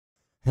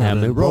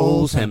Hammond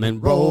rolls,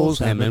 Hammond rolls,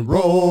 Hammond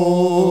rolls.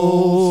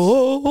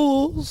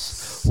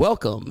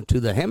 Welcome to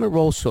the Hammond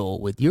Roll Show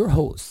with your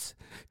hosts,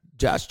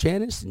 Josh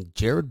Janis and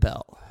Jared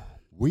Bell.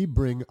 We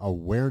bring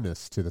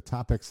awareness to the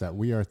topics that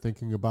we are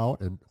thinking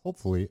about, and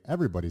hopefully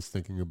everybody's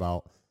thinking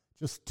about.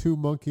 Just two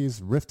monkeys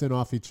riffing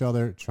off each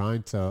other,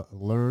 trying to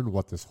learn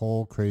what this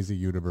whole crazy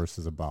universe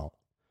is about.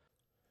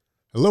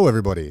 Hello,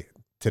 everybody.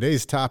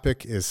 Today's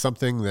topic is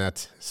something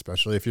that,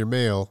 especially if you're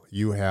male,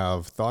 you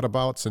have thought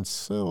about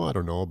since,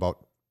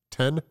 about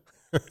 10?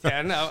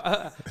 Yeah, no,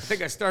 I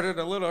think I started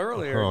a little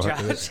earlier,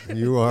 Josh.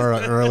 You are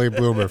an early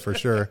bloomer for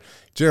sure.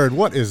 Jared,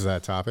 what is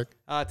that topic?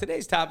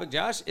 Today's topic,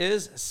 Josh,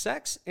 is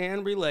sex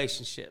and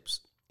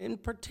relationships. In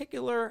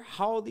particular,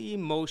 how the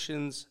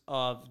emotions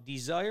of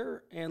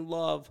desire and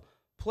love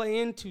play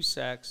into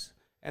sex,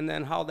 and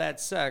then how that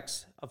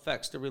sex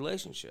affects the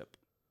relationship.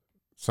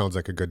 Sounds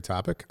like a good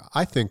topic.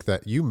 I think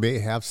that you may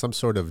have some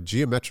sort of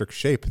geometric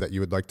shape that you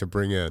would like to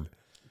bring in.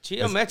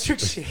 Geometric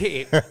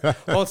shape.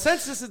 Well,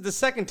 since this is the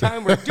second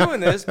time we're doing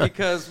this,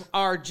 because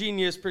our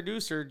genius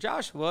producer,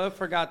 Joshua,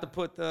 forgot to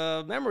put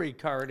the memory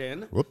card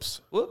in.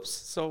 Whoops.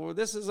 So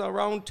this is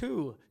round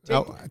two.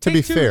 To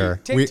be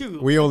fair,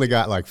 we only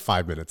got like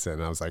 5 minutes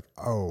in. I was like,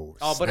 oh,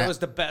 but it was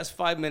the best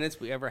 5 minutes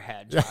we ever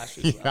had, Josh.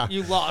 Yeah.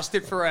 You lost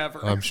it forever.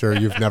 I'm sure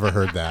you've never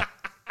heard that.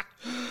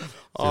 See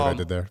what I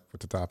did there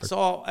with the topic?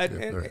 So,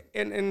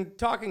 and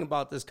talking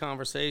about this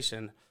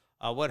conversation,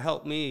 what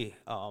helped me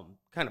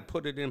kind of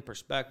put it in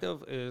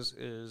perspective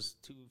is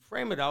to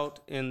frame it out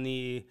in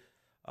the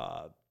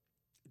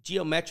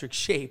geometric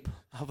shape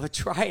of a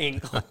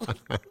triangle.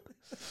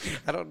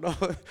 I don't know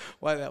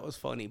why that was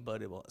funny,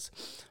 but it was.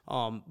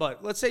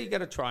 But let's say you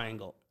got a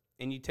triangle,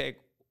 and you take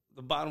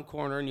the bottom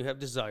corner and you have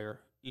desire.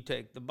 You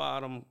take the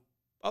bottom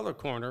other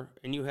corner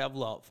and you have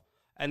love.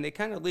 And they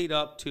kind of lead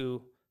up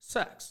to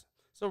sex.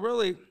 So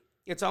really,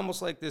 it's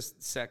almost like this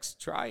sex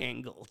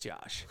triangle,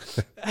 Josh.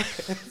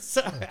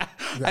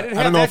 I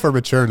don't know if we're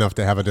mature enough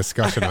to have a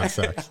discussion on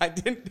sex. I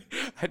didn't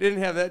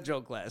have that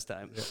joke last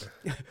time.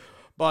 Yeah.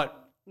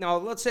 But now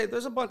let's say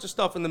there's a bunch of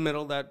stuff in the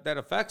middle that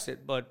affects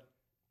it. But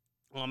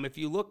if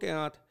you look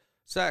at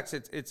sex,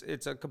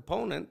 it's a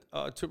component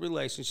to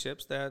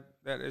relationships that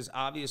is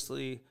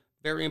obviously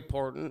very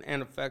important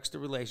and affects the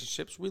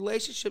relationships.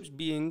 Relationships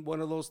being one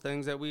of those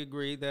things that we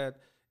agree that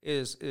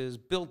is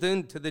built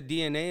into the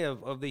DNA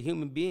of the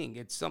human being.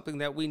 It's something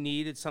that we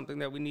need. It's something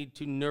that we need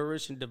to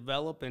nourish and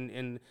develop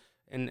and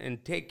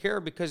take care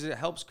of, because it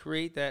helps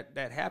create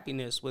that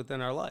happiness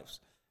within our lives.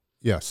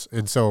 Yes,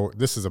 and so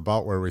this is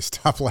about where we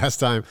stopped last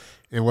time.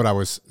 And what I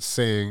was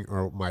saying,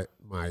 or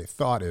my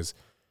thought is,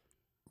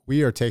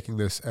 we are taking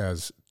this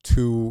as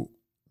two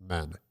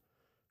men,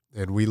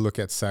 and we look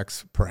at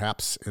sex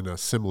perhaps in a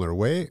similar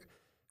way,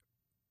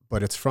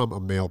 but it's from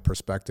a male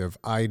perspective.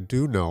 I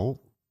do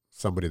know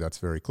somebody that's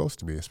very close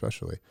to me,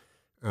 especially,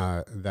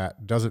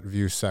 that doesn't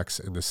view sex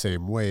in the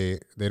same way.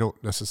 They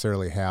don't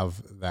necessarily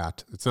have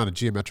that. It's not a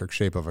geometric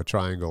shape of a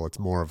triangle. It's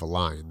more of a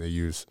line. They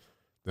use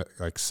that,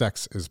 like,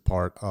 sex is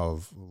part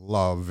of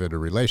love in a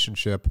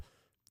relationship.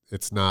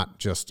 It's not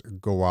just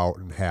go out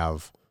and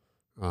have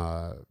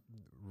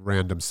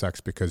random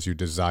sex because you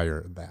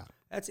desire that.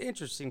 That's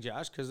interesting,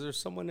 Josh, because there's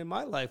someone in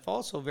my life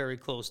also very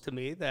close to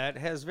me that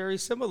has very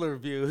similar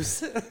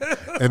views.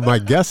 And my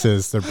guess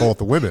is they're both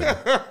women.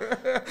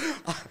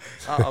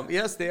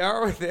 Yes, they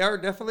are. They are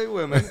definitely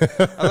women.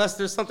 Unless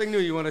there's something new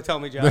you want to tell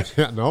me, Josh.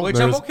 No, which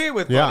I'm okay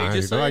with, buddy. Yeah,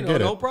 just so I you know,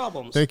 get it. no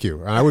problems. Thank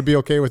you. I would be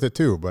okay with it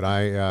too, but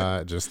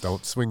I just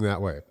don't swing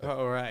that way.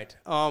 All right.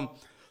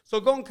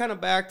 So going kind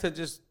of back to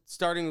just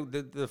starting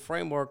the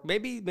framework,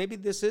 maybe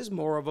this is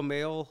more of a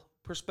male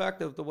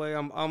perspective, the way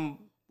I'm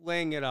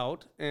laying it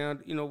out.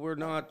 And, we're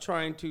not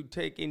trying to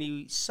take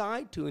any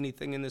side to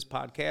anything in this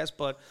podcast,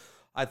 but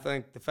I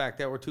think the fact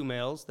that we're two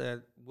males,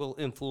 that will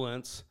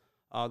influence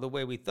the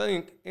way we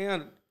think.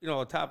 And,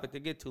 a topic to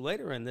get to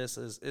later in this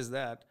is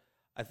that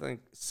I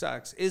think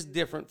sex is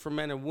different for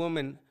men and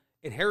women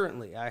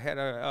inherently. I had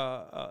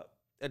a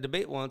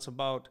debate once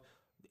about,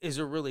 is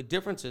there really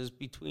differences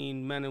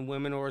between men and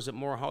women, or is it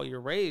more how you're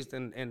raised?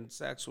 And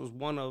sex was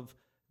one of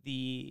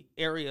the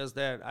areas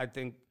that I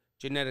think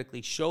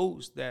genetically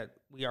shows that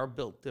we are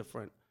built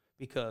different,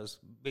 because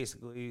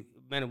basically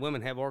men and women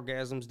have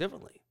orgasms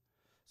differently.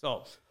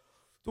 So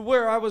to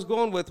where I was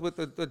going with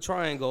the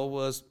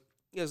triangle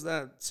is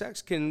that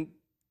sex can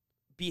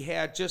be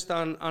had just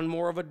on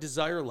more of a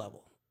desire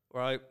level,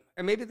 right?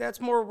 And maybe that's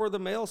more where the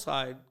male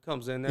side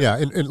comes in. Yeah,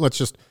 and we'll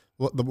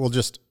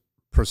just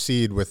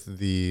proceed with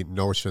the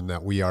notion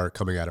that we are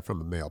coming at it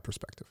from a male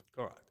perspective.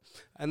 Correct.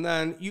 And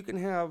then you can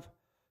have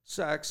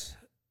sex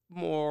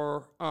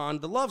more on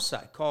the love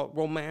side, called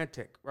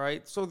romantic,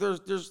 right? So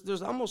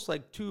there's almost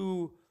like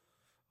two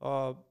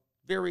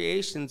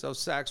variations of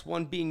sex,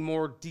 one being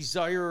more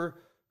desire,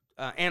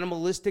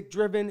 animalistic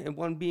driven, and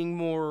one being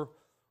more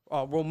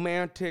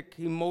romantic,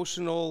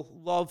 emotional,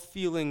 love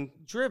feeling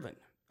driven.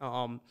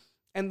 And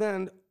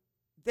then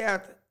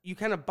that you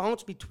kind of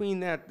bounce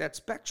between that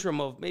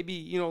spectrum of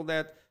maybe,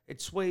 that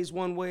it sways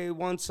one way,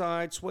 one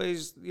side,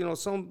 sways,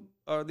 some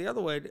the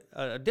other way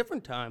a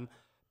different time.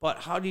 But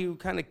how do you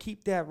kind of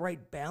keep that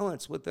right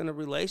balance within a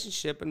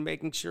relationship and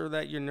making sure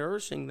that you're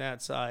nourishing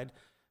that side?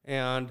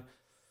 And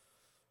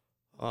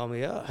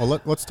yeah.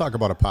 Well, let's talk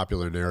about a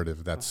popular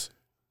narrative that's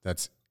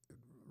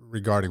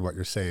regarding what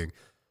you're saying.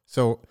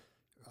 So,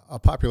 a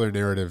popular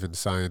narrative in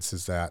science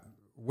is that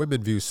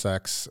women view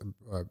sex.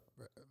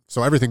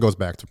 So everything goes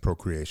back to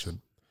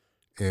procreation,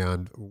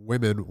 and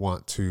women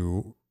want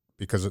to,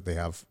 because they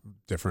have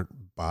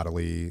different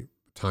bodily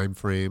time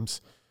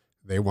frames,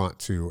 they want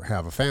to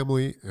have a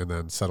family and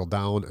then settle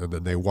down, and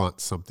then they want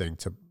something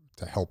to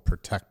help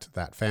protect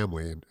that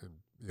family and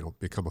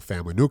become a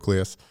family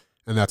nucleus,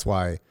 and that's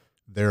why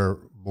they're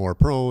more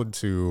prone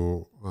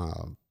to.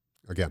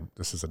 Again,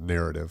 this is a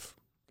narrative.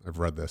 I've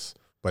read this,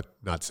 but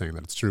not saying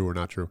that it's true or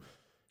not true.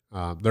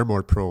 They're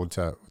more prone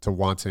to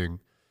wanting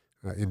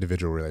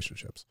individual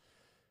relationships,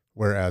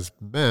 whereas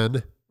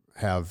men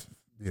have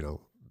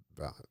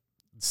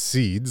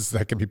seeds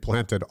that can be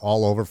planted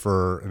all over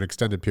for an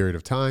extended period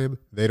of time.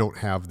 They don't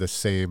have the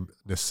same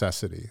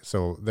necessity,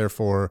 so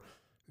therefore,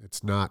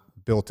 it's not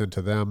built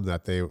into them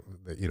that they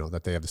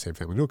have the same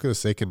family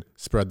nucleus. They can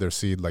spread their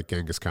seed like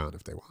Genghis Khan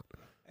if they want.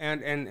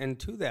 And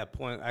to that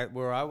point,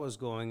 where I was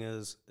going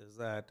is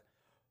that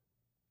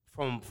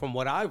from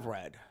what I've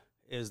read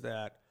is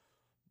that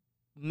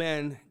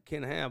men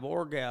can have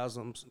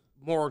orgasms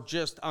more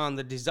just on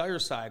the desire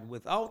side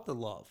without the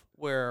love,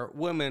 where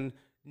women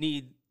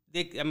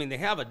they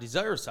have a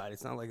desire side.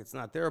 It's not like it's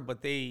not there,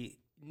 but they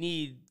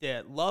need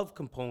that love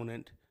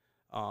component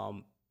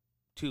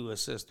to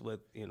assist with,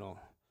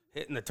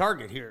 hitting the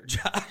target here,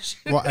 Josh.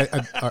 Well,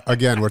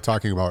 again, we're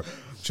talking about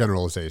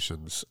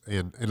generalizations,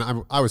 and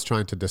I was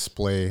trying to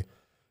display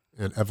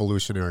an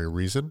evolutionary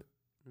reason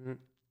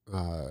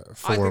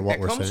for what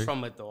we're saying. Comes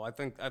from it, though. I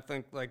think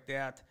like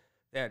that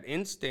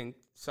instinct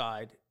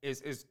side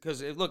is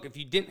because look, if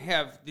you didn't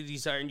have the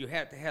desire and you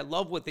had to have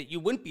love with it, you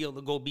wouldn't be able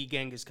to go be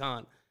Genghis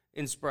Khan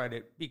and spread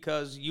it,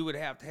 because you would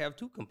have to have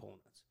two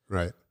components.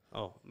 Right.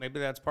 Oh, maybe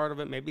that's part of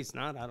it. Maybe it's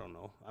not. I don't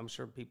know. I'm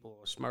sure people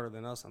are smarter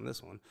than us on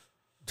this one.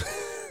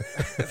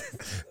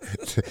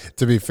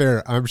 To be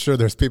fair, I'm sure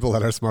there's people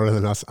that are smarter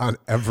than us on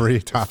every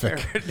topic.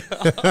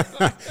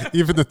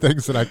 Even the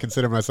things that I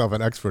consider myself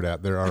an expert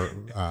at, there are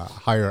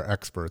higher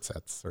experts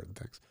at certain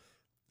things.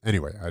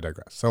 Anyway, I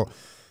digress. So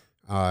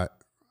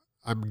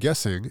I'm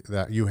guessing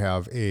that you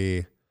have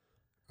a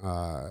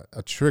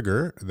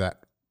trigger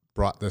that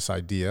brought this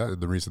idea,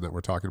 and the reason that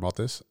we're talking about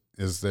this.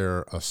 Is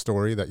there a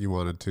story that you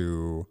wanted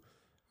to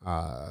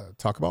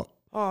talk about?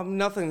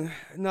 Nothing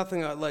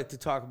I'd like to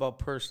talk about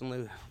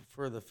personally,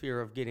 for the fear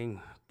of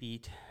getting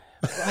beat.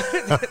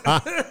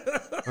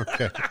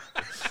 Okay.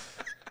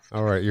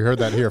 All right. You heard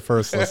that here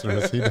first,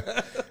 listeners.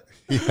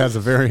 He has a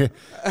very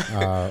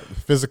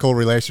physical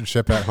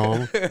relationship at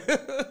home.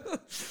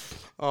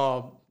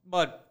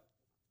 But,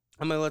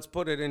 let's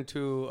put it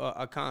into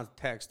a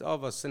context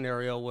of a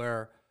scenario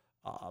where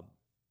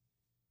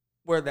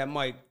that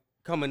might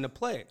come into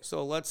play.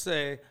 So let's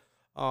say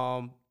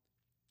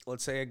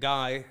a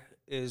guy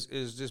is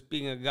just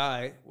being a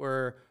guy,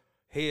 where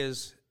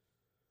his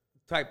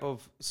type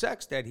of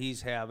sex that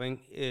he's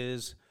having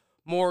is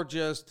more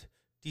just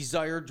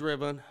desire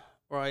driven,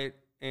 right?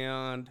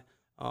 And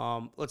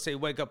let's say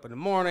wake up in the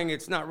morning,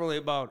 it's not really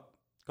about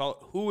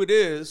who it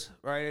is,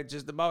 right? It's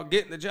just about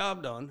getting the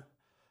job done.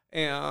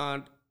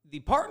 And the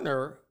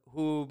partner,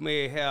 who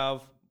may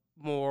have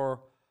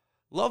more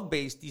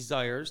love-based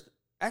desires,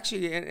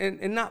 actually,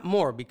 and not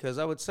more, because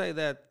I would say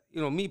that,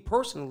 me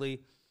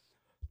personally,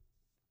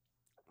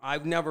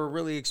 I've never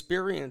really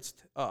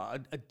experienced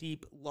a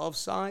deep love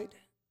side,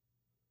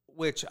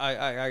 which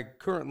I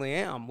currently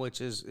am, which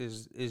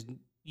is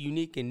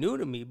unique and new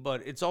to me.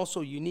 But it's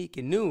also unique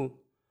and new,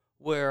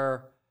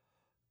 where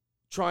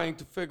trying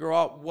to figure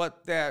out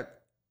what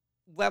that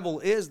level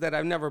is that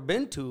I've never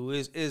been to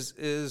is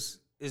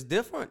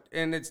different,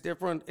 and it's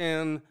different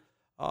in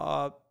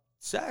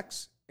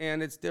sex,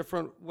 and it's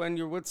different when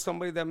you're with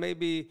somebody that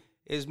maybe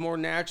is more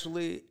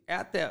naturally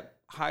at that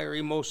higher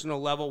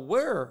emotional level,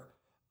 where,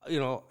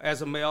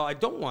 as a male, I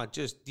don't want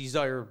just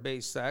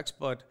desire-based sex,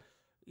 but,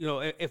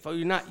 if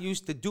you're not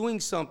used to doing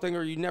something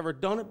or you've never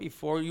done it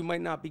before, you might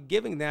not be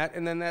giving that,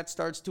 and then that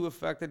starts to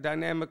affect the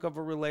dynamic of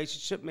a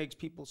relationship, makes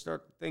people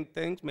start to think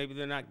things. Maybe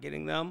they're not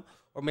getting them,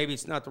 or maybe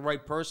it's not the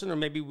right person, or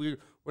maybe we're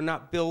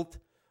not built,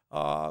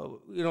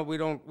 we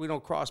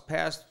don't cross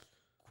paths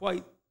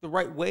quite the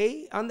right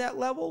way on that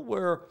level,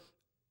 where,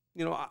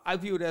 I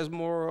view it as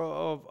more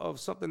of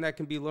something that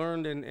can be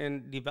learned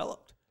and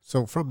developed.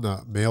 So from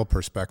the male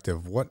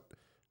perspective, what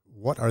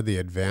are the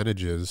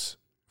advantages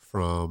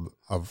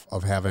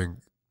of having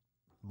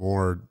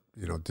more,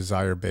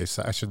 desire-based,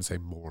 I shouldn't say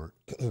more,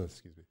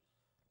 excuse me.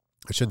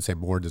 I shouldn't say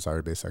more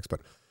desire-based sex, but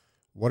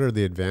what are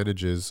the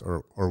advantages,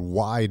 or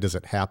why does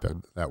it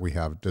happen that we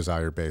have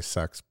desire-based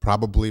sex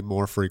probably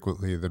more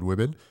frequently than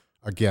women?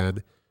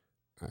 Again,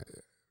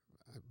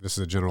 this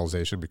is a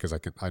generalization, because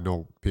I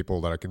know people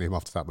that I can name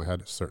off the top of my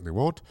head certainly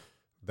won't.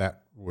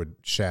 That would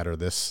shatter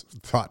this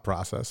thought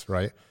process,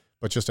 right?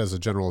 But just as a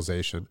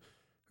generalization,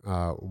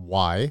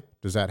 why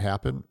does that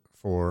happen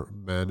for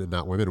men and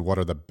not women? What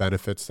are the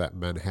benefits that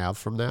men have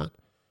from that?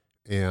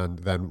 And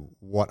then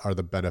what are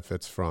the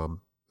benefits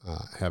from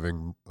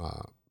having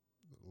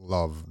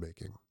love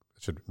making? I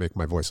should make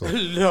my voice a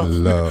little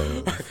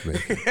love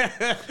making.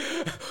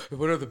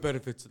 What are the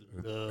benefits of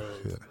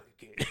love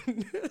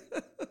making?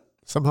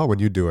 Somehow when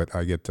you do it,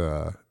 I get,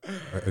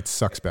 it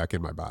sucks back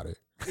in my body.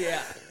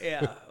 Yeah.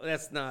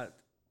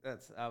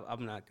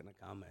 I'm not going to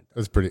comment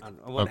It's pretty, on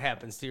what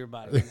happens to your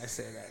body when I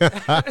say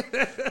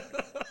that.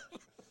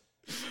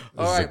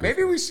 All right,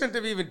 maybe we shouldn't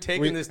have even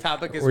taken this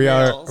topic as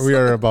males. We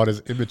are about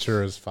as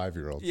immature as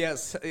 5-year-olds.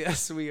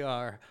 Yes, we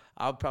are.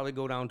 I'll probably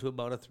go down to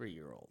about a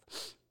 3-year-old.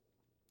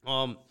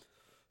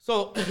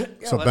 So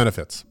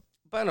benefits.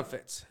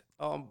 Benefits.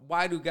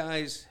 Why do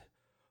guys?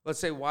 Let's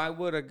say, why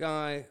would a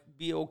guy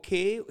be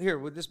okay? Here,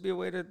 would this be a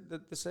way to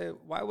say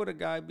why would a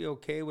guy be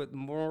okay with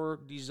more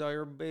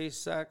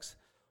desire-based sex,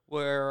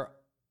 where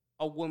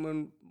a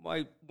woman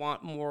might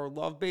want more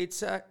love-based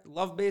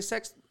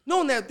sex,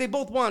 knowing that they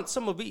both want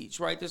some of each,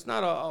 right? There's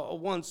not a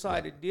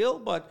one-sided deal,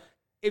 but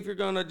if you're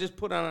gonna just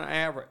put on an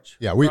average,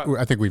 yeah,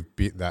 I think we've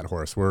beat that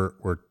horse.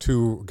 We're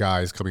two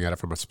guys coming at it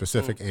from a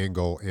specific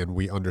angle, and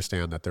we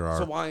understand that there are.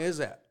 So why is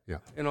that? Yeah,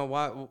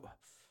 why?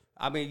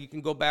 I mean, you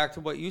can go back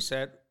to what you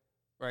said,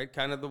 right?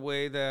 Kind of the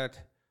way that,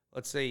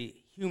 let's say,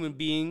 human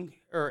being,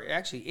 or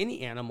actually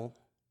any animal.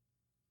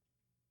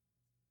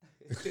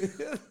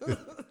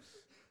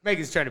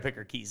 Megan's trying to pick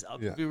her keys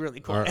up. Yeah. Be really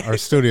quiet. Our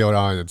studio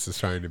audience is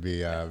trying to be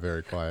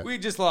very quiet. We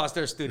just lost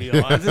our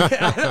studio audience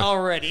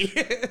already.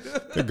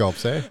 Good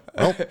gulps, eh?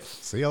 Well,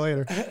 see you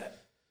later.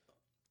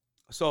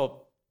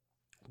 So,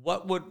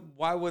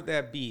 why would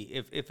that be?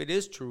 If it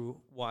is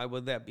true, why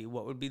would that be?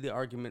 What would be the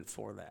argument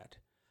for that?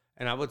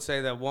 And I would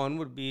say that one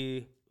would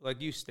be, like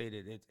you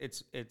stated,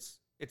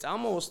 it's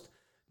almost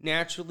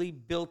naturally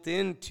built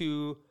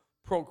into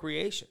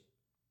procreation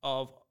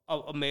of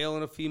a male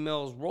and a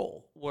female's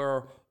role,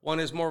 where one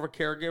is more of a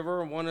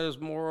caregiver and one is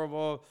more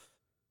of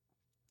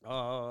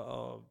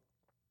a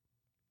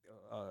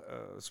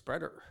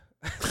spreader.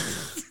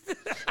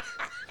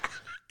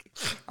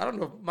 I don't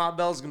know if Ma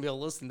Bell's going to be able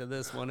to listen to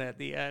this one at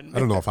the end. I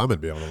don't know if I'm going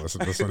to be able to listen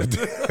to this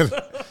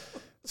one.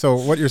 So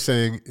what you're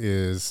saying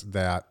is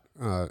that,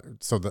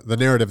 so the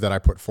narrative that I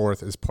put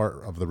forth is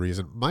part of the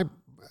reason.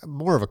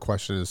 More of a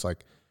question is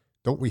like,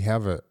 don't we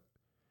have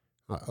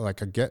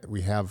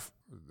we have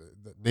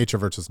nature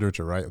versus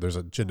nurture, right? There's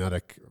a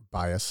genetic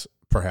bias,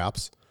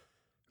 perhaps.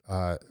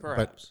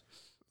 But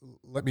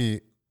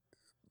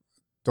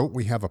don't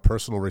we have a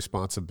personal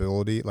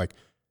responsibility? Like,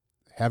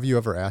 have you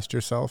ever asked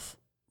yourself,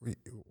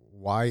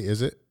 why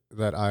is it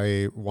that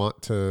I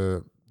want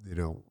to,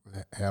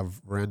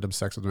 have random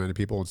sex with many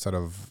people instead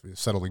of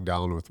settling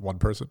down with one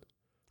person?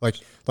 Like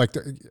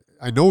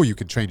I know you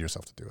can train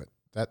yourself to do it.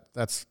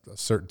 That's a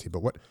certainty.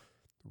 But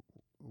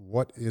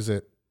what is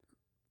it?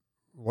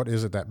 What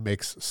is it that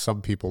makes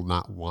some people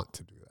not want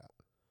to do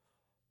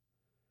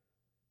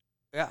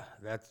that?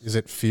 Yeah, is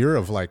it fear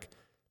of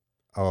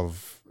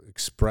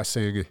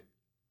expressing?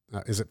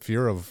 Is it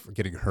fear of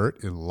getting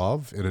hurt in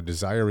love, in a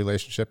desire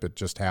relationship? It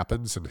just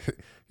happens, and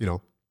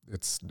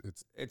it's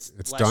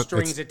less done.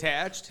 Strings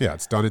attached. Yeah,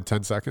 it's done in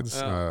 10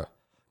 seconds.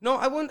 No,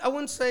 I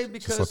wouldn't say,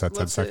 because just let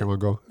that 10-second one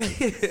go.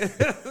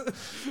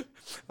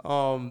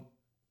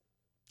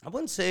 I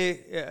wouldn't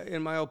say,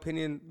 in my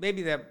opinion,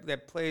 maybe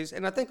that plays,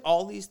 and I think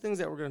all these things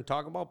that we're going to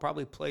talk about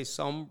probably play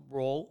some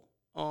role.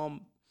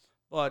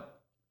 But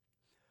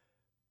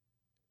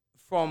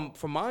from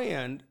my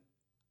end,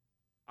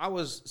 I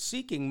was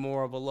seeking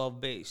more of a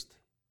love-based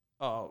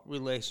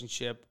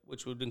relationship,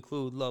 which would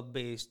include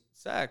love-based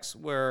sex,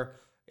 where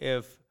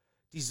if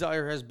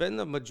desire has been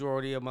the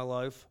majority of my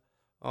life,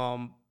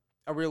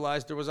 I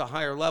realized there was a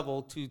higher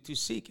level to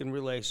seek in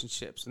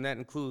relationships, and that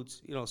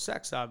includes,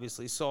 sex,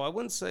 obviously. So I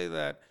wouldn't say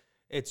that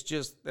it's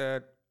just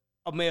that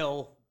a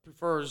male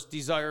prefers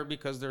desire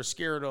because they're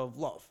scared of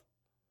love.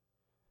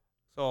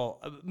 So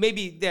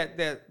maybe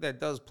that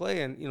does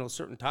play in,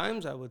 certain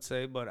times, I would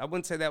say, but I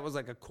wouldn't say that was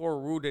like a core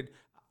rooted.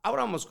 I would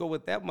almost go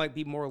with that might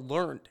be more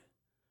learned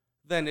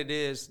than it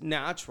is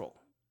natural.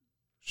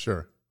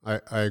 Sure. I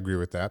agree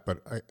with that,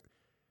 but I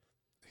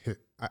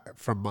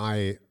from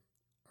my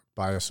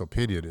biased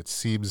opinion, it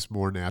seems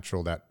more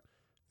natural that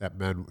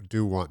men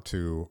do want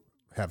to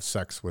have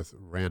sex with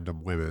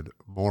random women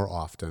more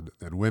often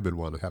than women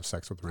want to have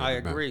sex with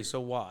random men. I agree. So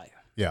why?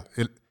 Yeah.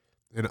 And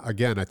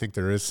again, I think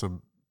there is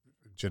some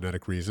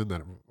genetic reason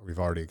that we've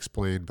already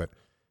explained, but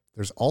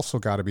there's also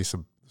got to be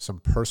some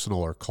personal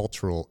or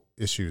cultural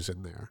issues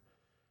in there.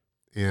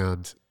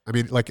 And I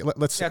mean,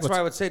 let's. That's why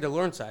I would say the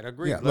learn side. I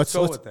agree. Yeah, let's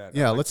go with that.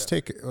 Yeah, let's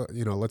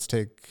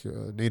take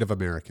Native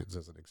Americans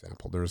as an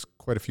example. There's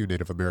quite a few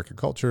Native American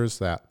cultures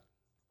that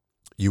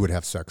you would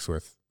have sex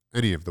with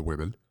any of the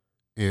women,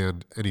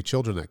 and any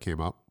children that came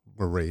up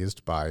were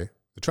raised by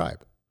the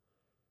tribe.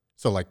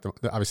 So,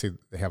 obviously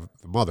they have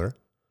the mother,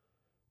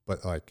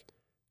 but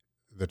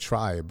the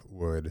tribe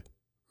would.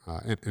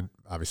 And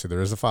obviously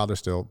there is a father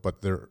still,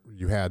 but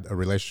you had a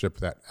relationship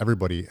that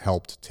everybody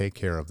helped take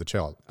care of the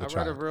child. I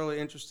read a really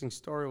interesting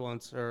story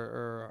once,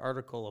 or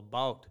article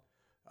about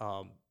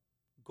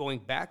going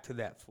back to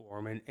that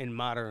form in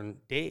modern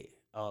day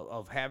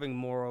of having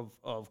more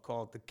of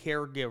call it the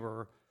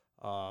caregiver,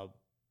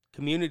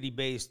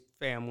 community-based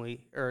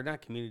family, or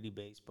not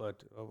community-based,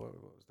 but what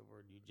was the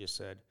word you just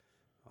said?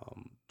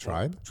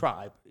 Tribe?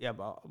 Tribe, yeah,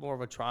 but more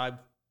of a tribe.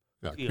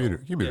 Yeah, feel.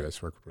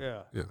 community-based work.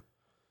 Yeah.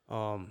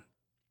 Yeah.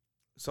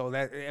 So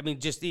that, I mean,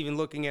 just even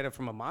looking at it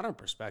from a modern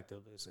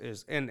perspective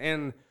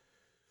and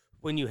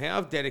when you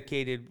have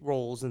dedicated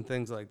roles and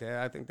things like that,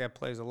 I think that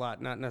plays a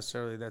lot. Not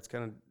necessarily that's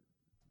kind of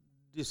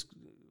just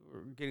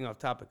we're getting off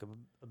topic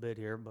a bit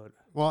here, but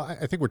Well,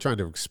 I think we're trying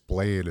to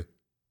explain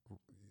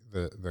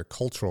the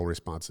cultural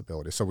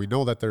responsibility. So we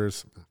know that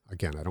there's,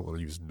 again, I don't want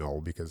to use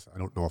no because I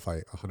don't know if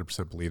I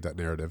 100% believe that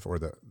narrative or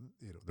the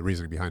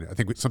reasoning behind it. I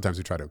think sometimes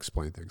we try to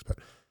explain things, but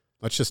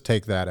let's just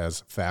take that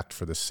as fact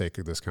for the sake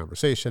of this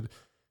conversation.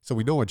 So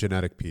we know a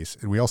genetic piece,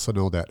 and we also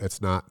know that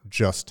it's not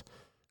just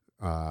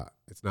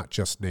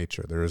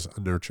nature. There is a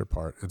nurture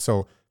part, and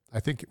so I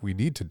think we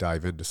need to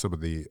dive into some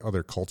of the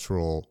other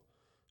cultures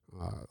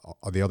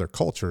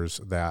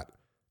that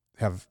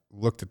have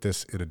looked at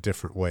this in a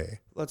different way.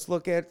 let's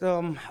look at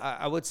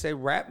I would say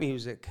rap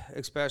music,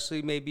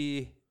 especially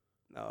maybe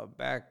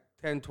back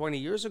 10, 20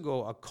 years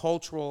ago, a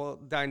cultural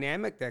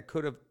dynamic that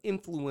could have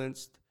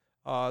influenced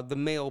the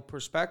male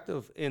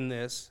perspective in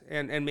this,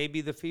 and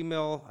maybe the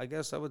female, I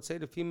guess I would say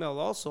the female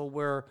also,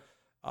 where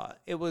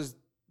it was,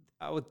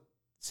 I would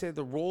say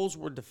the roles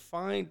were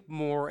defined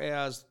more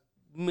as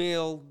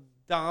male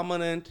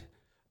dominant,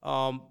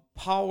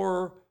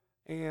 power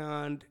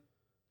and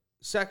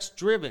sex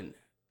driven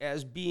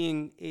as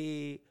being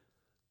a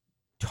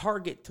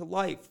target to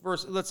life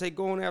versus, let's say,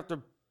 going after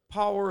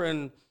power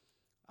and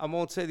I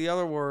won't say the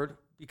other word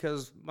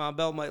because Ma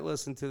Bell might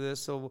listen to this.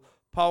 So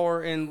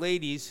power and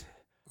ladies.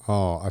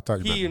 Oh, I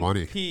thought you meant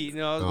money.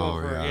 No, I was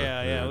going for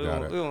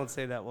yeah. We won't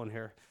say that one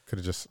here. Could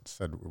have just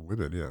said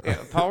women, yeah. Yeah,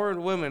 power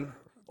and women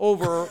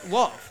over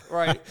love,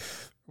 right?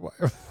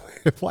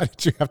 Why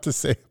did you have to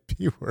say a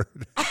P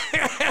word?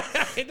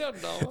 I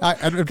don't know.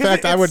 In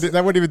fact, I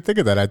wouldn't even think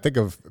of that. I'd think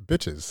of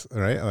bitches,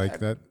 right? Like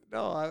that.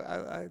 No,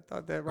 I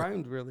thought that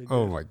rhymed really good.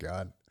 Oh my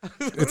God.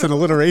 It's an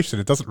alliteration.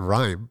 It doesn't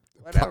rhyme.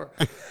 Whatever.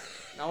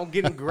 Now I'm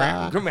getting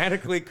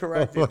grammatically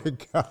corrected. Oh my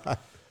God.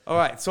 All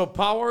right, so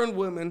power in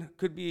women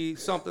could be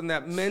something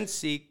that men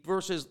seek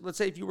versus, let's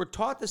say, if you were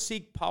taught to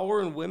seek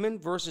power in women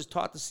versus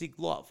taught to seek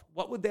love,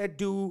 what would that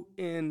do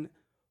in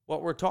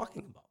what we're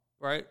talking about,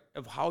 right?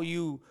 Of how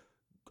you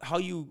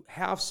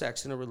have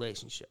sex in a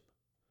relationship.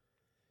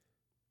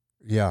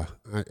 Yeah.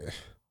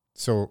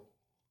 So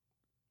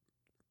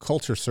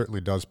culture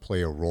certainly does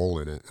play a role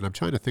in it, and I'm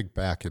trying to think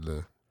back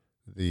in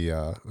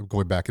I'm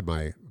going back in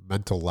my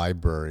mental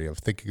library of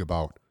thinking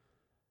about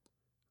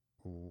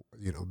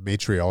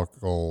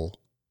matriarchal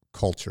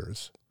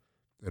cultures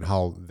and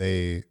how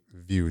they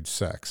viewed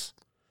sex.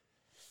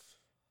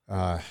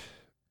 Can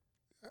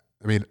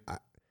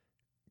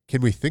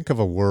we think of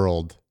a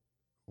world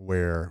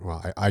where,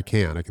 well, I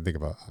can think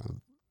of a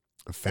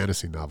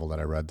fantasy novel that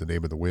I read, The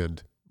Name of the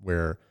Wind,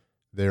 where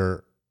they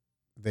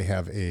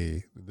have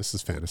this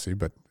is fantasy,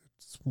 but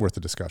it's worth a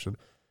discussion.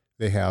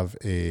 They have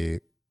a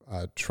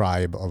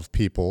tribe of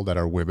people that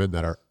are women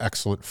that are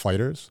excellent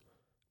fighters,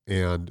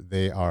 and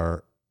they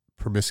are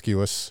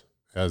promiscuous,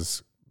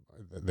 as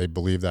they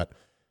believe that,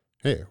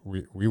 hey,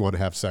 we want to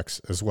have sex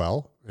as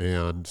well,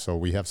 and so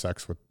we have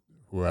sex with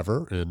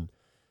whoever, and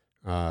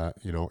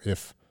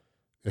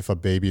if a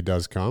baby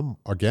does come,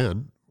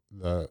 again,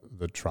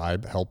 the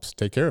tribe helps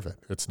take care of it.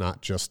 It's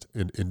not just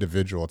an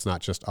individual. It's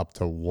not just up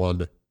to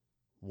one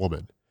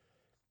woman.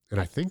 And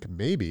I think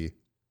maybe,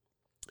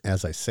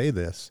 as I say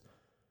this,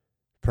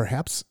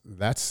 perhaps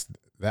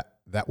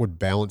that would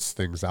balance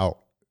things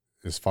out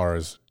as far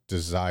as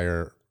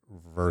desire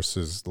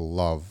versus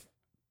love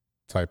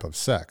type of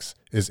sex,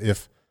 is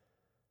if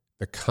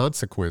the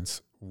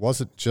consequence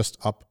wasn't just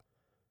up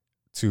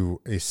to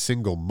a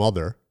single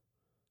mother,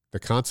 the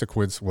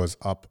consequence was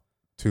up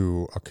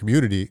to a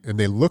community, and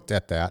they looked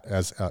at that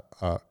as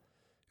an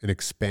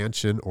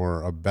expansion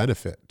or a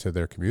benefit to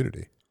their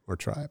community or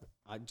tribe.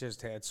 I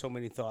just had so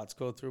many thoughts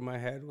go through my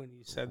head when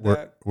you said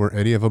that. Were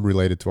any of them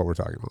related to what we're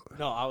talking about?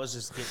 No, I was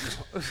just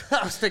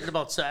I was thinking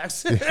about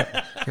sex.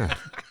 Yeah.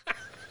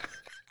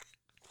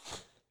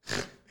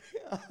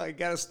 I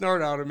got a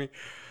snort out of me.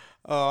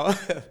 I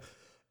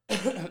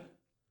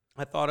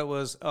thought it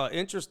was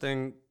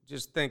interesting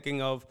just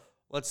thinking of,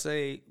 let's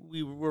say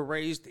we were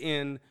raised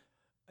in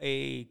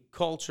a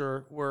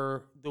culture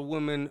where the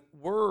women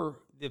were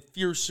the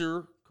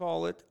fiercer,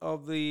 call it,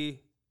 of the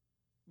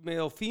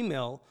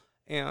male-female,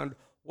 and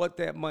what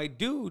that might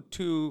do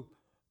to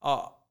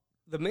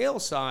the male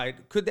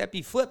side. Could that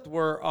be flipped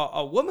where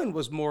a woman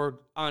was more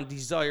on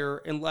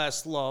desire and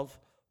less love,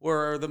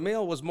 where the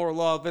male was more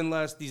love and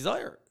less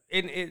desire?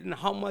 And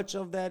how much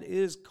of that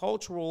is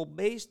cultural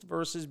based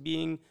versus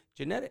being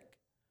genetic?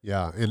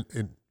 Yeah, and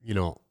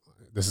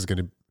this is going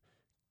to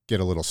get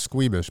a little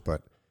squeamish,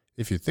 but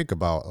if you think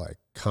about like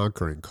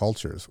conquering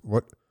cultures,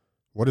 what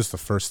is the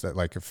first that,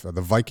 like, if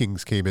the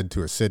Vikings came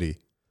into a city,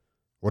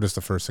 what is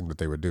the first thing that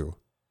they would do?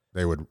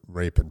 they would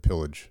rape and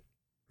pillage,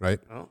 right?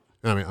 Oh,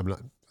 I mean, I'm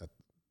not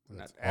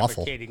not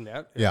awful. advocating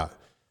that. Yeah,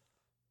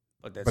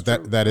 But that's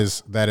but true.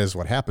 that is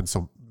what happened.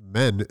 So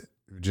men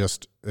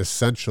just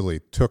essentially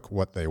took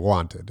what they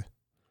wanted,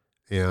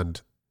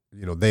 and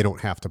they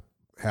don't have to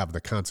have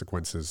the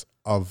consequences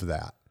of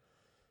that,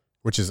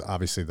 which is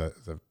obviously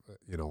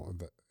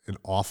an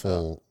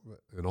awful.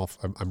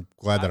 I'm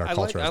glad that our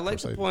culture I has like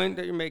the proceeded. point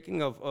that you're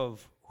making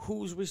of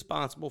who's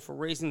responsible for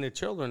raising the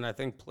children. I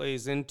think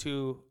plays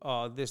into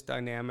this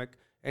dynamic.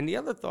 And the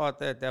other thought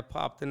that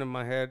popped into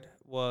my head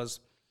was,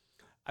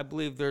 I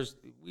believe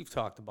we've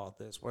talked about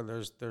this, where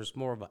there's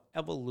more of an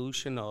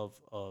evolution of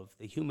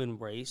the human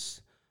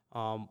race,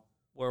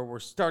 where we're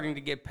starting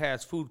to get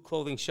past food,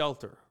 clothing,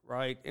 shelter,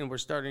 right? And we're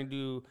starting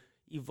to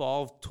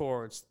evolve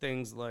towards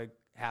things like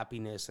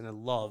happiness and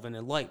love and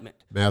enlightenment.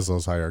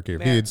 Maslow's hierarchy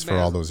of needs for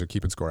all those who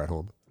keep score at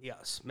home.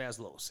 Yes,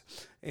 Maslow's.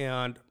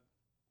 And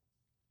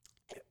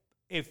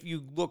if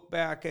you look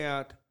back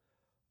at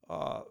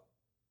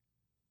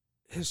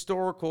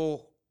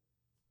historical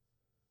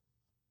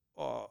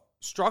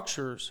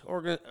structures,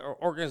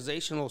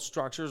 organizational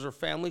structures or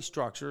family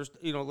structures,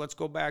 let's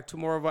go back to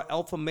more of an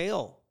alpha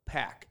male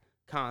pack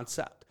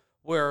concept,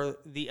 where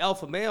the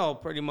alpha male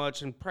pretty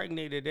much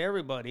impregnated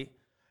everybody,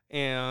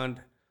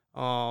 and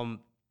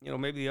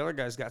maybe the other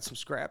guy's got some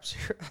scraps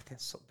here.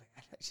 That's so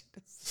bad.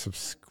 Some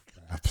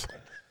scraps.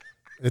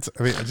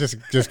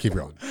 Just keep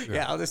going.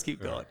 Yeah, I'll just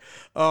keep going.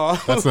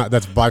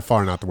 That's by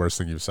far not the worst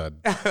thing you've said.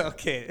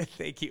 Okay,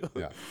 thank you.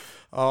 Yeah.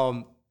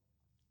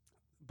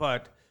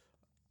 But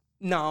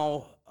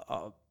now,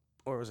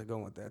 where was I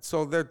going with that?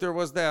 So there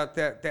was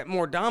that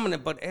more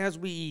dominant, but as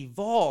we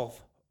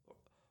evolve,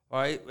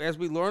 right, as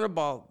we learn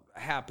about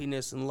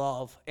happiness and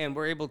love, and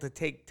we're able to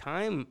take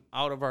time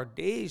out of our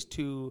days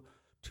to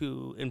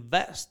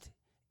invest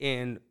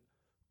in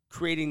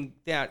creating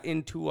that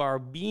into our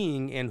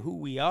being and who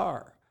we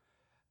are,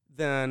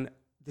 then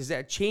does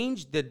that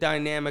change the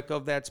dynamic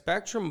of that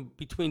spectrum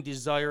between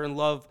desire and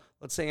love,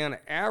 let's say on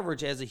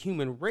average as a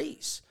human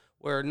race,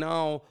 where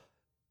now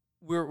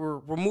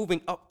we're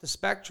moving up the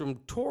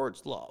spectrum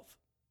towards love?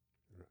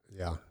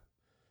 Yeah.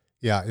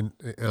 Yeah, and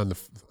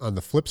on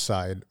the flip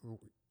side,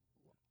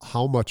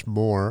 how much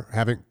more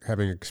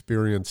having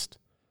experienced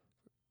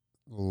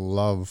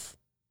love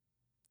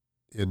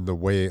in the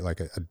way, like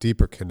a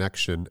deeper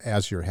connection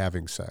as you're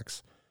having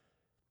sex,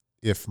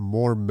 if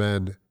more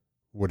men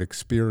would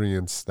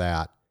experience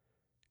that,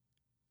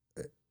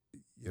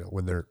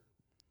 when they're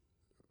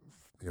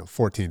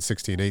 14,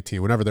 16,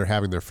 18, whenever they're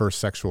having their first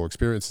sexual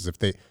experiences,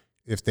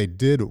 if they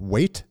did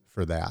wait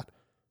for that,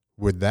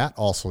 would that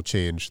also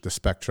change the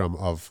spectrum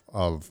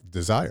of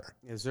desire?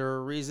 Is there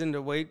a reason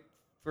to wait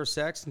for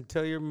sex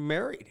until you're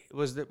married?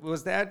 Was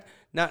that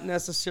not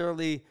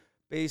necessarily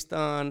based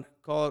on,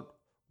 call it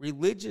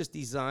religious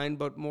design,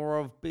 but more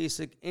of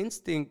basic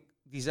instinct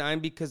design,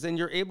 because then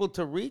you're able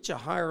to reach a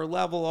higher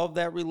level of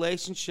that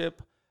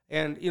relationship?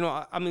 And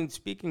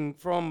speaking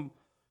from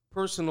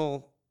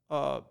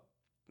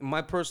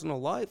my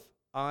personal life,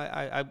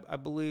 I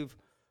believe,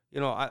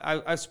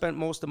 I spent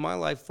most of my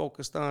life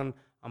focused on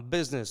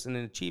business and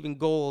achieving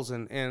goals,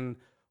 and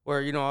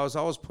where I was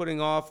always putting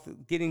off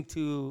getting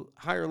to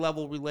higher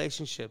level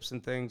relationships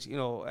and things,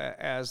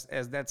 as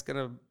that's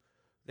gonna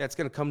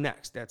come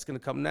next. That's gonna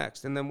come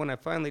next. And then when I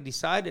finally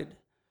decided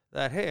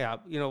that, hey,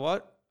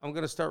 I'm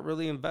gonna start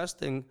really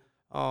investing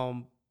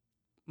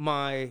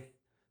my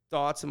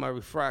thoughts and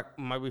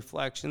my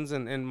reflections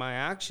and my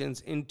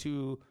actions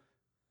into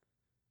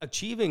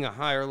achieving a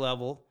higher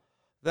level,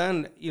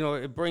 then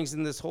it brings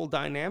in this whole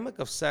dynamic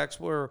of sex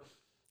where,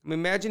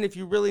 imagine if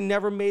you really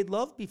never made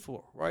love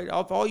before, right?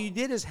 If all you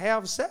did is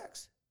have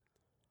sex.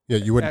 Yeah,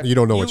 you wouldn't. You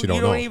don't know what you don't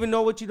know. You don't even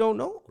know what you don't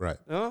know. Right.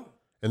 Yeah.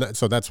 And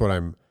so that's what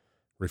I'm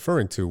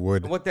referring to.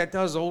 What that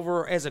does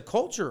over as a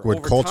culture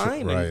over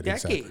time and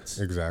decades.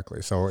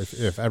 Exactly. So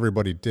if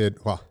everybody did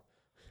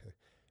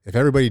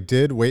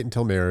wait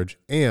until marriage,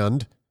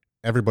 and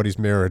everybody's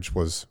marriage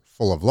was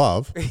full of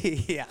love,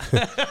 yeah.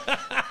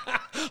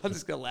 I'm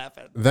just gonna laugh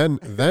at it.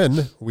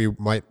 Then we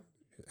might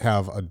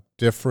have a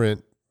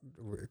different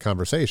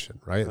conversation,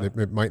 right?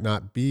 It might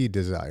not be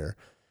desire.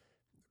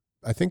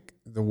 I think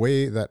the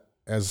way that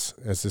as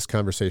this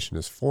conversation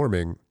is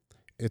forming,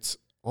 it's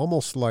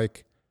almost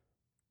like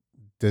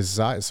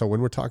desire. So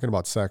when we're talking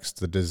about sex,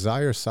 the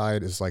desire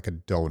side is like a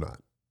donut,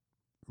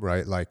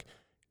 right? Like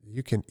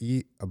you can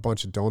eat a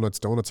bunch of donuts.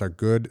 Donuts are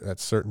good at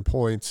certain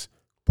points,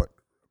 but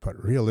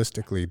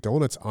realistically,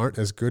 donuts aren't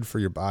as good for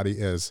your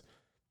body as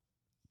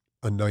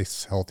a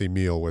nice healthy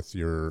meal with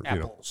your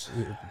apples,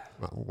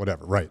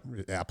 whatever, right?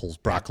 Apples,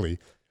 broccoli,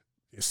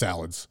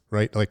 salads,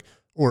 right? Like,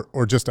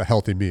 or just a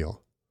healthy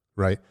meal,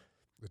 right?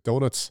 The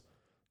donuts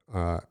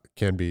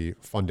can be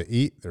fun to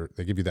eat.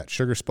 They give you that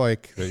sugar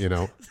spike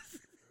that,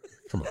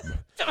 come on.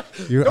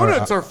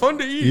 Donuts are fun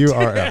to eat. You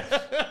are.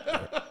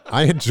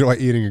 I enjoy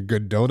eating a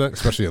good donut,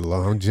 especially a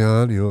Long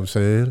John. You know what I'm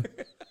saying?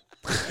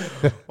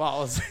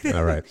 Wow.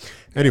 All right.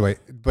 Anyway,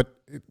 but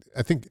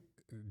I think,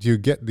 do you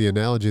get the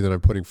analogy that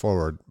I'm putting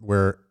forward,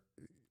 where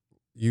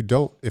you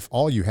don't, if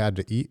all you had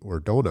to eat were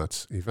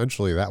donuts,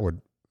 eventually that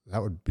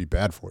would be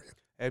bad for you.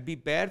 It'd be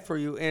bad for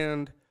you.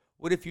 And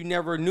what if you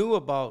never knew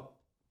about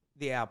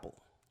the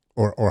apple?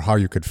 Or how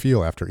you could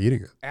feel after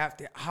eating it.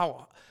 After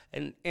how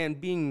and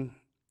being,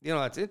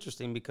 that's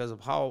interesting because of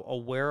how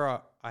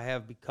aware I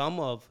have become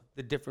of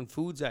the different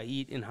foods I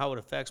eat and how it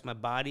affects my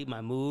body,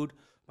 my mood,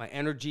 my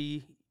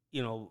energy,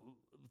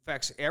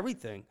 affects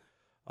everything.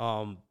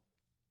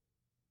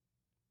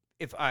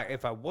 If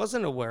I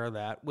wasn't aware of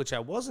that, which I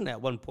wasn't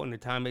at one point in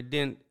time, it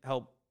didn't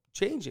help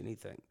change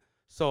anything.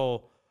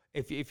 So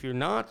if you're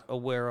not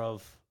aware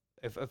of,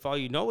 if all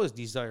you know is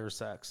desire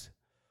sex.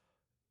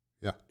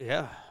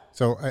 Yeah.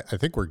 So I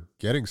think we're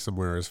getting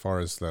somewhere as far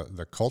as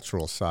the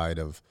cultural side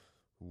of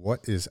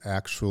what is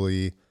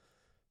actually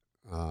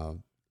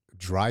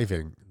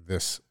driving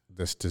this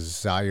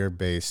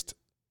desire-based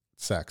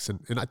sex.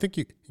 And I think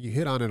you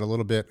hit on it a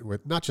little bit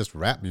with not just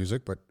rap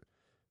music, but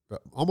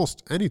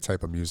almost any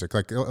type of music.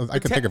 Like I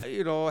can think of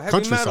heavy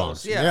country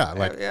metals. songs. God,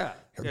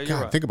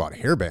 right. think about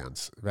hair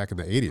bands back in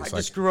the 80s. I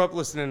just grew up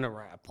listening to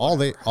rap. All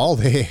they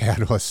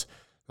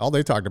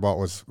talked about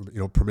was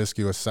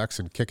promiscuous sex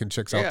and kicking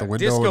chicks out the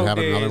window and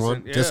having another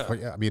one.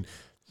 Disco, I mean,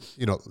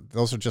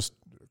 those are just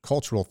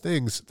cultural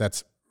things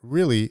that's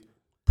really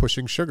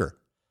pushing sugar,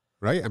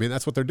 right? I mean,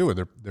 that's what they're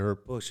doing. They're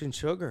pushing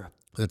sugar.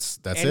 That's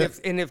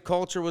it. If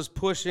culture was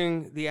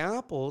pushing the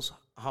apples,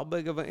 how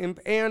big of an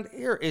and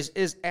here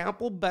is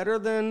apple better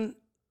than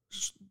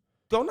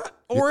donut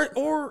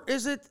or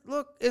is it?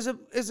 Look, is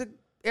it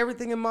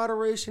everything in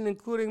moderation,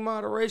 including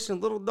moderation?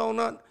 Little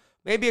donut,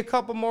 maybe a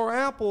couple more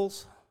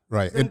apples.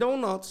 Right. And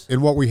donuts.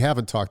 And what we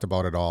haven't talked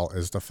about at all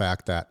is the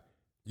fact that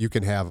you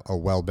can have a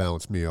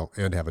well-balanced meal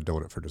and have a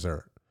donut for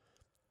dessert.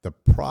 The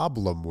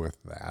problem with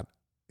that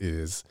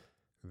is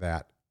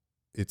that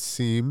it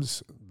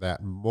seems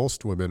that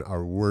most women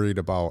are worried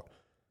about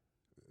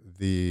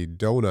the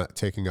donut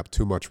taking up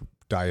too much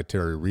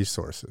dietary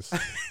resources.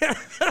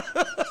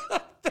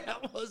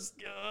 That was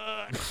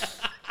good.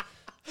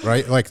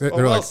 Right? Like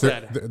they're like,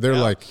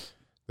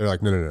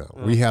 no.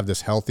 We have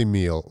this healthy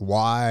meal.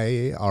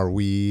 Why are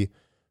we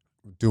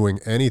doing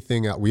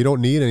anything else? We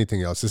don't need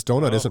anything else. This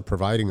donut isn't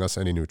providing us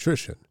any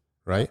nutrition,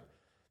 right?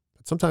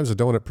 But sometimes a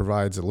donut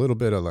provides a little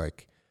bit of that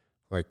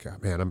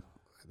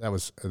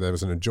was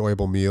an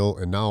enjoyable meal,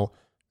 and now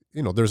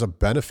there's a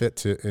benefit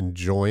to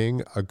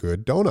enjoying a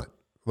good donut.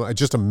 Well,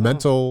 just a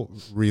mental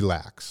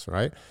relax,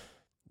 right?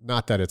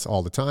 Not that it's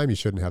all the time. You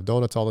shouldn't have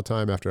donuts all the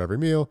time after every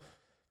meal,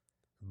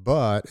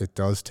 but it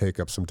does take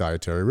up some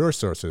dietary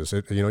resources.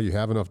 You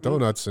have enough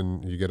donuts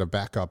and you get a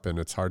backup, and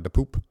it's hard to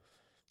poop.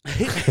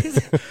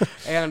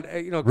 And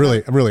I'm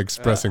really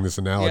expressing this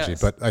analogy,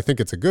 yes. but I think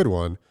it's a good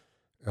one.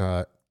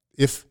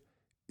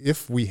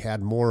 If we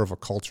had more of a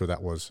culture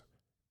that was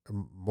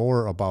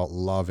more about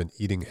love and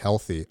eating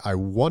healthy, I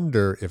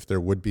wonder if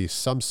there would be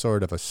some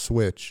sort of a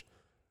switch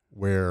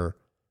where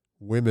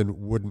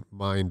women wouldn't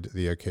mind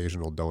the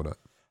occasional donut.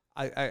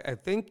 I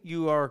think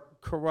you are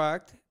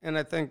correct, and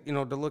I think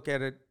to look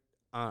at it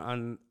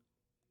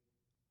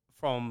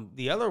from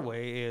the other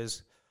way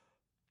is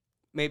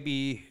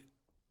maybe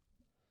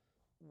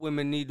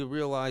women need to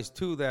realize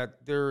too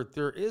that there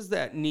is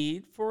that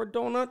need for a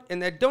donut,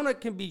 and that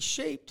donut can be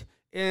shaped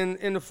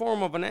in the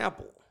form of an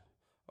apple,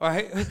 all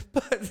right?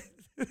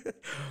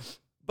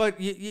 but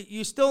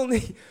you still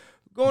need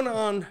going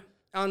on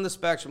the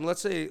spectrum.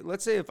 Let's say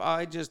if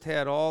I just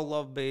had all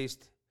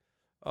love-based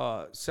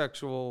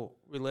sexual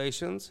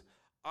relations,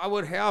 I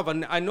would have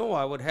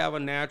a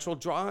natural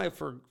drive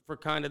for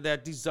kind of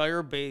that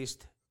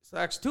desire-based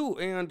sex too,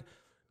 and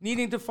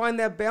needing to find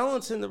that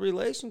balance in the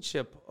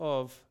relationship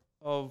of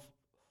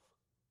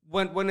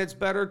when it's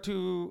better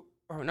to,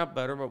 or not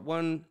better, but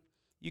when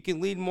you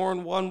can lead more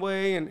in one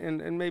way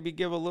and maybe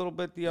give a little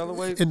bit the other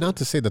way. And not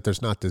to say that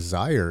there's not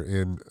desire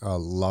in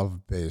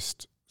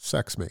love-based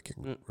sex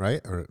making,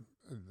 right? Or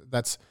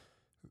that's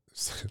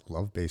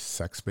love-based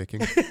sex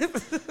making.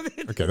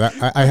 Okay,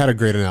 I had a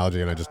great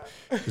analogy and I just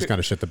kind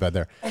of shit the bed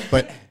there.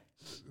 But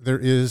there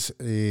is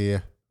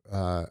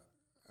there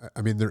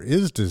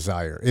is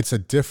desire. It's a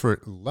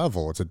different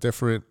level. It's a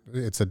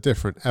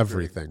different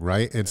everything,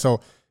 right? And so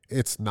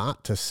it's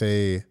not to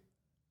say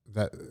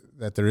that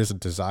there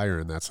isn't desire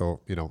in that. So,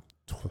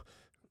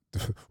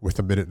 with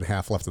a minute and a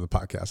half left of the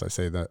podcast, I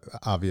say that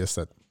obvious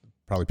that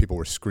probably people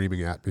were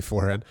screaming at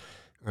beforehand.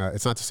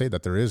 It's not to say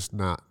that there is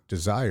not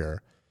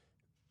desire.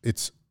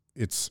 It's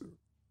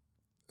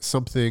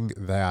something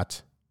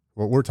that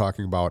what we're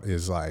talking about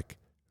is like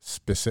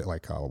specific,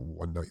 like a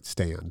one night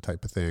stand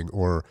type of thing,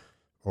 or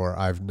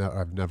I've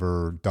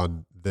never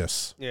done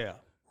this,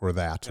 or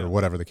that, or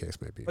whatever the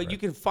case may be. But right? you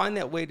can find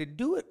that way to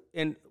do it,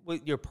 and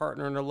with your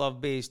partner in a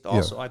love based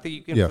also. I think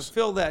you can Yes.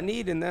 fulfill that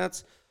need, and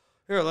that's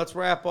here. Let's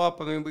wrap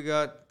up. I mean, we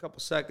got a couple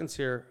seconds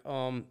here.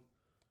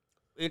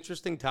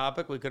 Interesting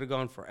topic. We could have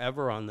gone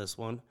forever on this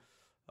one.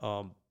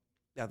 I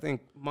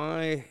think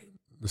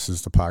this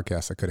is the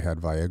podcast that could have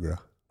had Viagra.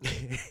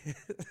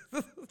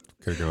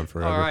 Could have gone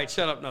forever. All right,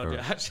 shut up now,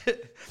 Josh.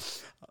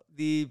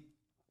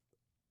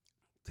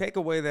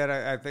 takeaway that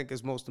I think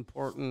is most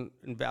important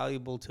and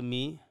valuable to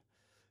me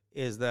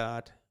is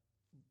that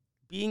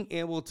being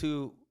able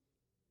to,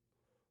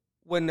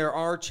 when there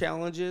are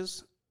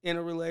challenges in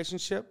a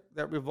relationship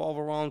that revolve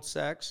around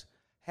sex,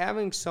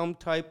 having some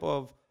type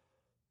of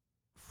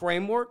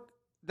framework,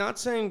 not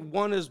saying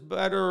one is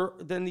better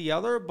than the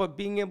other, but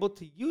being able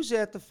to use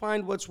that to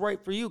find what's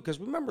right for you. Because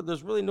remember,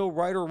 there's really no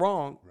right or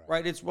wrong,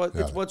 right? It's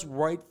what's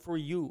right for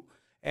you.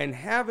 And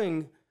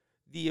having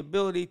the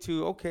ability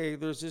to, okay,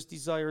 there's this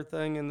desire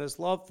thing and this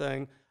love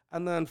thing,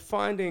 and then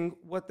finding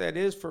what that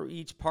is for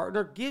each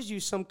partner gives you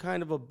some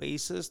kind of a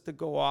basis to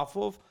go off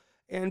of,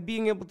 and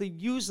being able to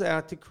use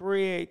that to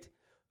create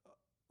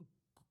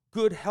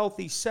good,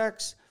 healthy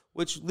sex,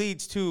 which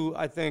leads to,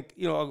 I think,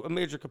 a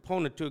major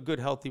component to a good,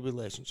 healthy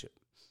relationship.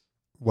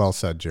 Well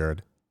said,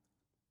 Jared.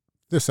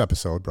 This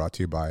episode brought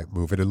to you by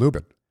Move It and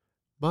Lubin,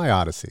 My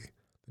Odyssey,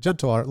 the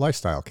Gentle Art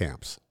Lifestyle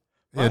Camps,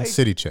 and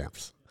City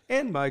Champs.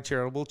 And My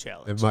Charitable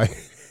Challenge. And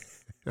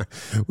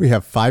we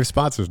have 5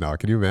 sponsors now.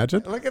 Can you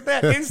imagine? Look at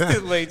that,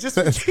 instantly.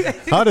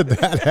 How did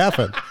that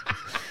happen?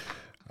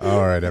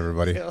 All right,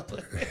 everybody.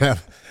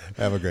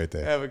 Have a great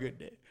day. Have a good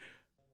day.